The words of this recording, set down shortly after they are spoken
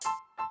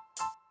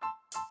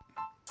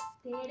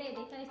Tere,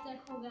 deja de estar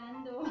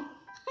jugando.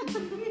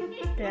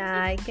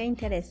 Ay, qué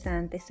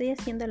interesante. Estoy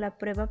haciendo la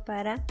prueba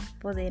para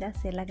poder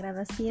hacer la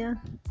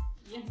grabación.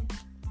 Ya.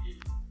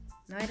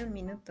 No era 1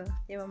 minuto,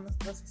 llevamos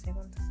 12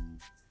 segundos.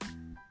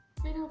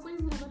 Pero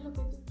puedes grabar lo que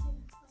tú quieras.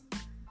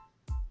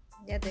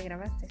 Ya te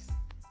grabaste.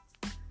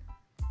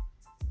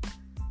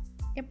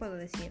 ¿Qué puedo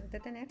decir?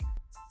 ¿Detener?